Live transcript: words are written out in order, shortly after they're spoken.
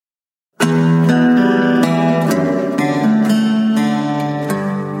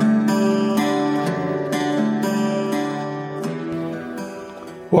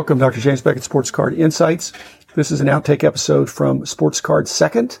Welcome, Dr. James Beckett, Sports Card Insights. This is an outtake episode from Sports Card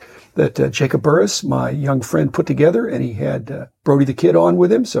Second that Jacob Burris, my young friend, put together, and he had Brody the Kid on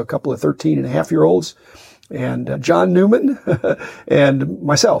with him, so a couple of 13-and-a-half-year-olds, and John Newman and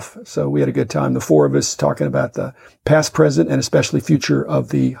myself. So we had a good time, the four of us, talking about the past, present, and especially future of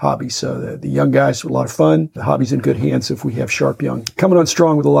the hobby. So the young guys were a lot of fun. The hobby's in good hands if we have sharp young coming on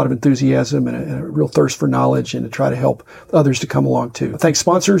strong with a lot of enthusiasm and a real thirst for knowledge and to try to help others to come along too. Thanks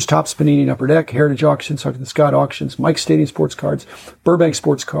sponsors, Topps, Panini, and Upper Deck, Heritage Auctions, Huggins Scott Auctions, Mike's Stadium Sports Cards, Burbank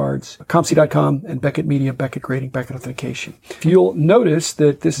Sports Cards, ComC.com, and Beckett Media, Beckett Grading, Beckett Authentication. You'll notice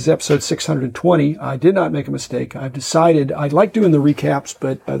that this is episode 620. I did not make a mistake. I've decided I like doing the recaps,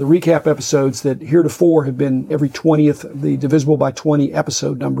 but the recap episodes that heretofore have been every 20th, the divisible by 20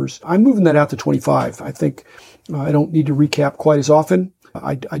 episode numbers, I'm moving that out to 25. I think I don't need to recap quite as often.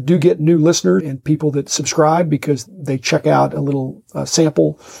 I do get new listeners and people that subscribe because they check out a little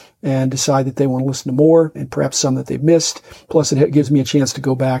sample and decide that they want to listen to more, and perhaps some that they've missed. Plus, it gives me a chance to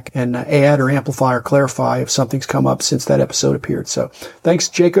go back and add or amplify or clarify if something's come up since that episode appeared. So thanks,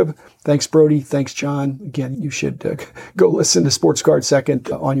 Jacob. Thanks, Brody. Thanks, John. Again, you should go listen to Sports Card Second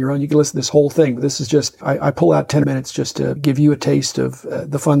on your own. You can listen to this whole thing, but this is just, I pull out 10 minutes just to give you a taste of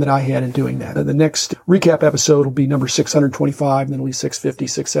the fun that I had in doing that. The next recap episode will be number 625, and then it'll be 650,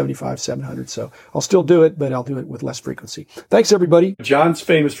 675, 700. So I'll still do it, but I'll do it with less frequency. Thanks, everybody. John's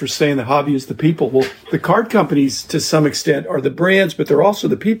famous for saying the hobby is the people. Well, the card companies, to some extent, are the brands, but they're also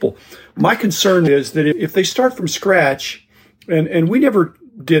the people. My concern is that if they start from scratch, and we never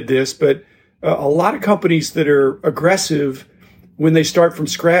did this, but a lot of companies that are aggressive when they start from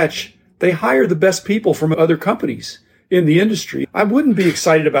scratch, they hire the best people from other companies in the industry. I wouldn't be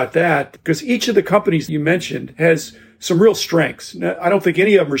excited about that because each of the companies you mentioned has some real strengths. Now, I don't think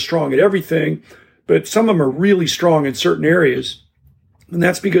any of them are strong at everything, but some of them are really strong in certain areas. And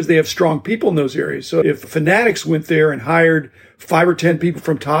that's because they have strong people in those areas. So if Fanatics went there and hired 5 or 10 people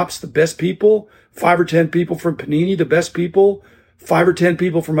from Topps, the best people, 5 or 10 people from Panini, the best people, 5 or 10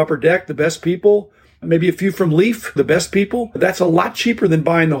 people from Upper Deck, the best people, maybe a few from Leaf, the best people. That's a lot cheaper than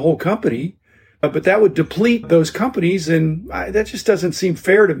buying the whole company. But that would deplete those companies, and that just doesn't seem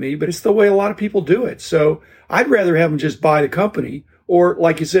fair to me, but it's the way a lot of people do it. So I'd rather have them just buy the company or,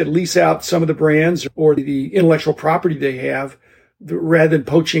 like you said, lease out some of the brands or the intellectual property they have rather than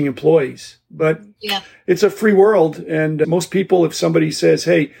poaching employees. But yeah, it's a free world, and most people, if somebody says,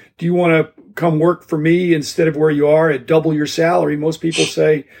 hey, do you want to come work for me instead of where you are at double your salary, most people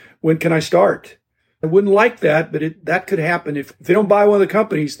say, when can I start? I wouldn't like that, but that could happen. If they don't buy one of the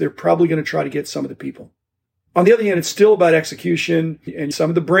companies, they're probably going to try to get some of the people. On the other hand, it's still about execution, and some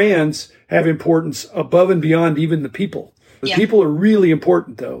of the brands have importance above and beyond even the people. The people are really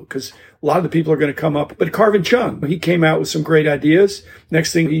important, though, because a lot of the people are going to come up. But Carvin Chung, he came out with some great ideas.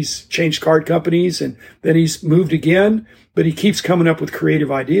 Next thing, he's changed card companies, and then he's moved again, but he keeps coming up with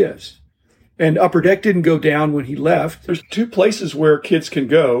creative ideas. And Upper Deck didn't go down when he left. There's 2 places where kids can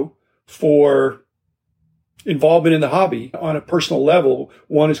go for involvement in the hobby on a personal level.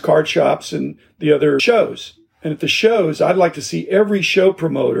 One is card shops and the other shows. And at the shows, I'd like to see every show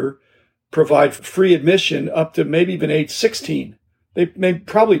promoter provide free admission up to maybe even age 16. They may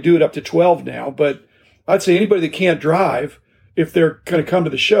probably do it up to 12 now, but I'd say anybody that can't drive, if they're going to come to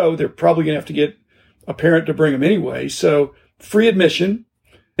the show, they're probably going to have to get a parent to bring them anyway. So free admission.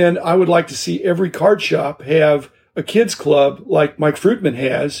 And I would like to see every card shop have a kids club like Mike Fruitman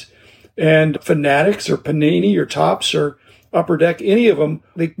has, and Fanatics or Panini or Topps or Upper Deck, any of them,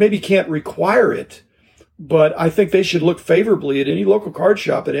 they maybe can't require it, but I think they should look favorably at any local card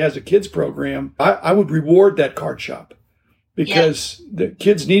shop that has a kids program. I would reward that card shop because the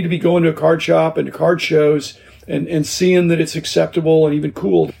kids need to be going to a card shop and to card shows and seeing that it's acceptable and even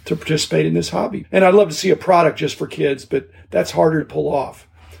cool to participate in this hobby. And I'd love to see a product just for kids, but that's harder to pull off.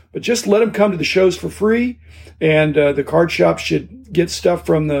 But just let them come to the shows for free, and the card shop should get stuff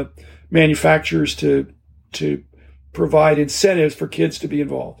from the manufacturers to provide incentives for kids to be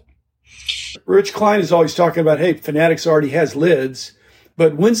involved. Rich Klein is always talking about, hey, Fanatics already has lids,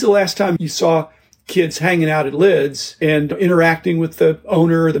 but when's the last time you saw kids hanging out at lids and interacting with the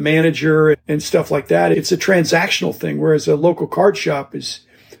owner, the manager, and stuff like that? It's a transactional thing, whereas a local card shop is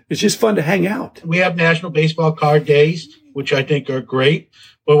just fun to hang out. We have National Baseball Card Days, which I think are great.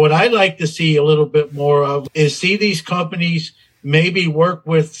 But what I'd like to see a little bit more of is see these companies maybe work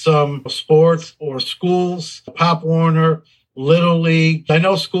with some sports or schools, Pop Warner, Little League. I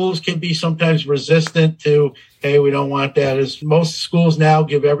know schools can be sometimes resistant to, hey, we don't want that. As most schools now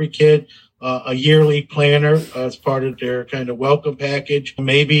give every kid a yearly planner as part of their kind of welcome package.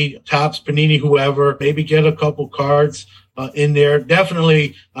 Maybe Topps, Panini, whoever, maybe get a couple cards in there.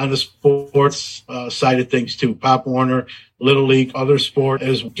 Definitely on the sports side of things too. Pop Warner, Little League, other sport,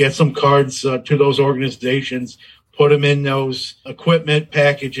 is get some cards to those organizations, put them in those equipment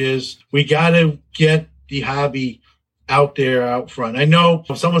packages. We got to get the hobby out there, out front. I know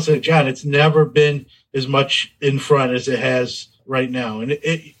someone said, John, it's never been as much in front as it has right now. And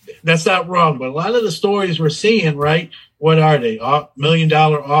that's not wrong, but a lot of the stories we're seeing, right, what are they? $1 million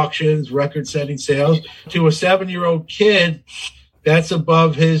auctions, record-setting sales. To a 7-year-old kid, that's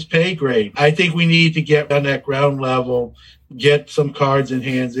above his pay grade. I think we need to get on that ground level, get some cards in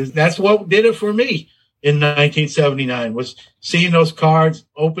hands. That's what did it for me in 1979, was seeing those cards,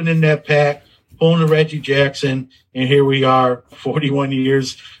 opening that pack, pulling a Reggie Jackson, and here we are 41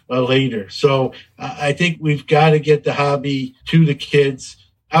 years later. So I think we've got to get the hobby to the kids,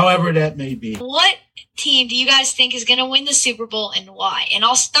 however that may be. What team do you guys think is going to win the Super Bowl and why? And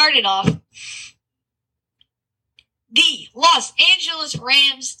I'll start it off. The Los Angeles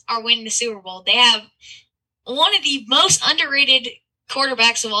Rams are winning the Super Bowl. They have one of the most underrated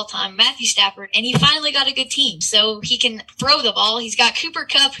quarterbacks of all time, Matthew Stafford, and he finally got a good team, so he can throw the ball. He's got Cooper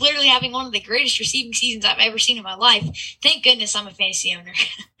Kupp literally having one of the greatest receiving seasons I've ever seen in my life. Thank goodness I'm a fantasy owner.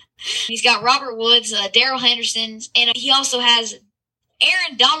 He's got Robert Woods, Darrell Henderson, and he also has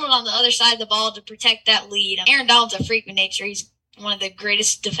Aaron Donald on the other side of the ball to protect that lead. Aaron Donald's a freak of nature. He's one of the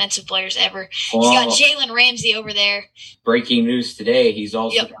greatest defensive players ever. He's got Jalen Ramsey over there. Breaking news today, he's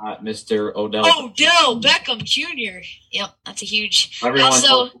also got Mr. Odell Beckham Jr. Yep, that's a huge. Everyone's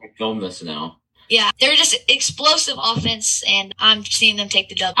going to film this now. Yeah, they're just explosive offense, and I'm seeing them take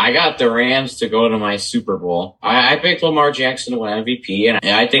the dub. I got the Rams to go to my Super Bowl. I picked Lamar Jackson to win MVP, and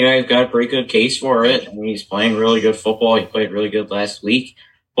I think I've got a pretty good case for it. I mean, he's playing really good football. He played really good last week.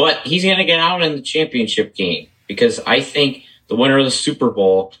 But he's going to get out in the championship game, because I think the winner of the Super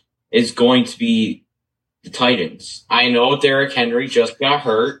Bowl is going to be the Titans. I know Derrick Henry just got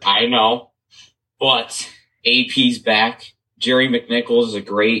hurt. I know. But AP's back. Jerry McNichols is a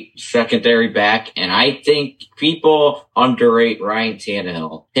great secondary back. And I think people underrate Ryan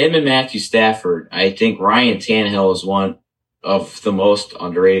Tannehill. Him and Matthew Stafford. I think Ryan Tannehill is one of the most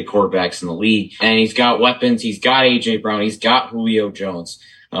underrated quarterbacks in the league. And he's got weapons. He's got A.J. Brown. He's got Julio Jones.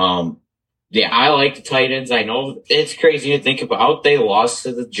 Yeah, I like the Titans. I know it's crazy to think about. They lost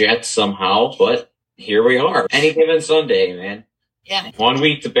to the Jets somehow, but here we are. Any given Sunday, man. Yeah. 1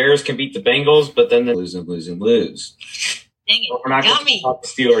 week the Bears can beat the Bengals, but then they lose. Dang it. We're not going to talk the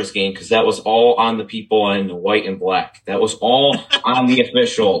Steelers game because that was all on the people in white and black. That was all on the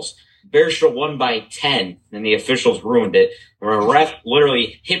officials. Bears should have won by 10, and the officials ruined it. Where a ref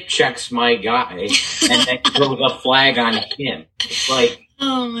literally hip checks my guy and then throws a flag on him. It's like,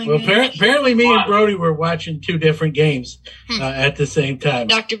 oh my God. Apparently me and Brody were watching two different games at the same time.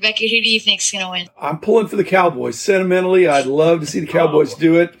 Dr. Beckett, who do you think's going to win? I'm pulling for the Cowboys. Sentimentally, I'd love to see the Cowboys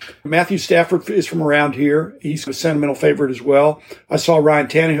do it. Matthew Stafford is from around here. He's a sentimental favorite as well. I saw Ryan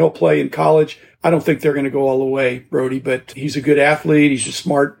Tannehill play in college. I don't think they're going to go all the way, Brody, but he's a good athlete. He's a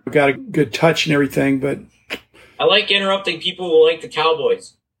smart, got a good touch and everything, but I like interrupting people who like the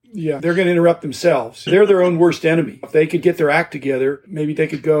Cowboys. Yeah, they're going to interrupt themselves. They're their own worst enemy. If they could get their act together, maybe they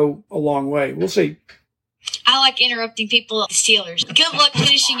could go a long way. We'll see. I like interrupting people at the Steelers. Good luck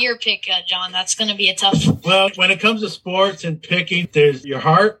finishing your pick, John. That's going to be a tough. Well, when it comes to sports and picking, there's your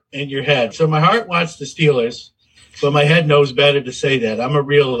heart and your head. So my heart wants the Steelers, but my head knows better to say that. I'm a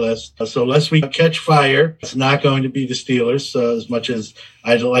realist. So unless we catch fire, it's not going to be the Steelers, as much as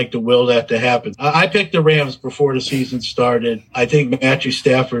I'd like to will that to happen. I picked the Rams before the season started. I think Matthew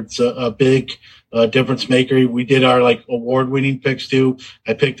Stafford's a big difference maker. We did our award-winning picks too.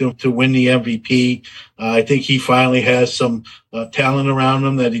 I picked him to win the MVP. I think he finally has some talent around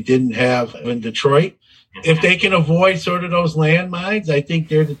him that he didn't have in Detroit. If they can avoid sort of those landmines, I think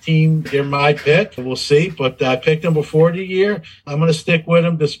they're the team. They're my pick. We'll see. But I picked them before the year. I'm going to stick with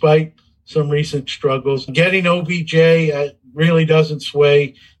them despite some recent struggles. Getting OBJ really doesn't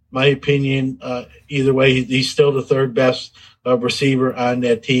sway my opinion either way. He's still the third best receiver on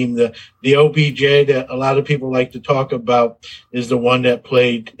that team. The OBJ that a lot of people like to talk about is the one that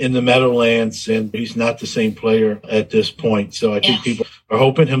played in the Meadowlands, and he's not the same player at this point. So I think people are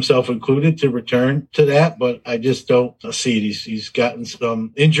hoping, himself included, to return to that, but I just don't see it. He's gotten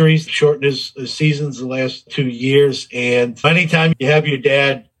some injuries, shortened his seasons the last 2 years, and anytime you have your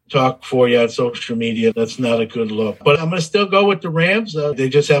dad talk for you on social media, that's not a good look. But I'm going to still go with the Rams. They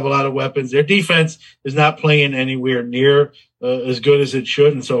just have a lot of weapons. Their defense is not playing anywhere near as good as it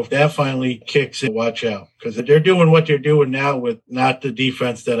should. And so if that finally kicks in, watch out, because they're doing what they're doing now with not the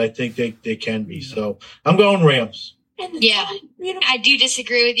defense that I think they can be. So I'm going Rams. Yeah, I do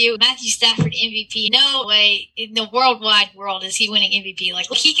disagree with you. Matthew Stafford MVP. No way in the worldwide world is he winning MVP. Like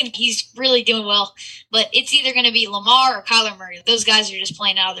he's really doing well, but it's either going to be Lamar or Kyler Murray. Those guys are just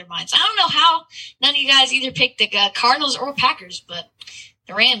playing out of their minds. I don't know how none of you guys either picked the Cardinals or Packers, but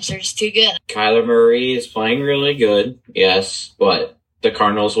the Rams are just too good. Kyler Murray is playing really good, yes, but the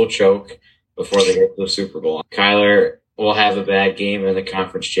Cardinals will choke before they get to the Super Bowl. Kyler will have a bad game in the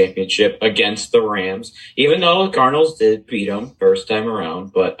conference championship against the Rams, even though the Cardinals did beat them first time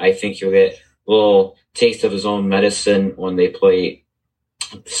around. But I think he'll get a little taste of his own medicine when they play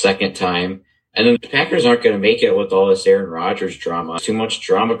the second time. And then the Packers aren't going to make it with all this Aaron Rodgers drama. Too much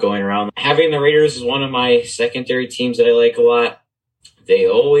drama going around. Having the Raiders is one of my secondary teams that I like a lot. They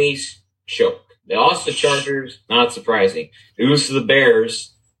always choke. They lost the Chargers, not surprising. They lose to the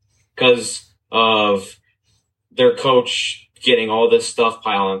Bears because of their coach getting all this stuff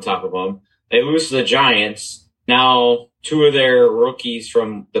piled on top of them. They lose to the Giants. Now, two of their rookies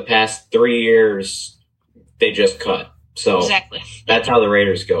from the past 3 years, they just cut. So exactly. That's how the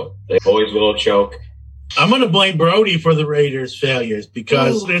Raiders go. They always will choke. I'm going to blame Brody for the Raiders' failures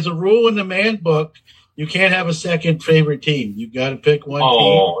because there's a rule in the man book. You can't have a second favorite team. You got to pick one team.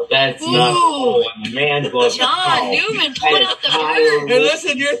 Oh, that's not man book. John Newman pulling out the bird. Hey,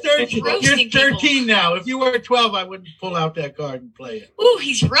 listen, you're 13. Roasting You're 13 now. If you were 12, I wouldn't pull out that card and play it. Ooh,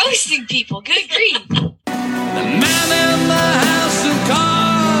 he's roasting people. Good grief. The man in the house of cards.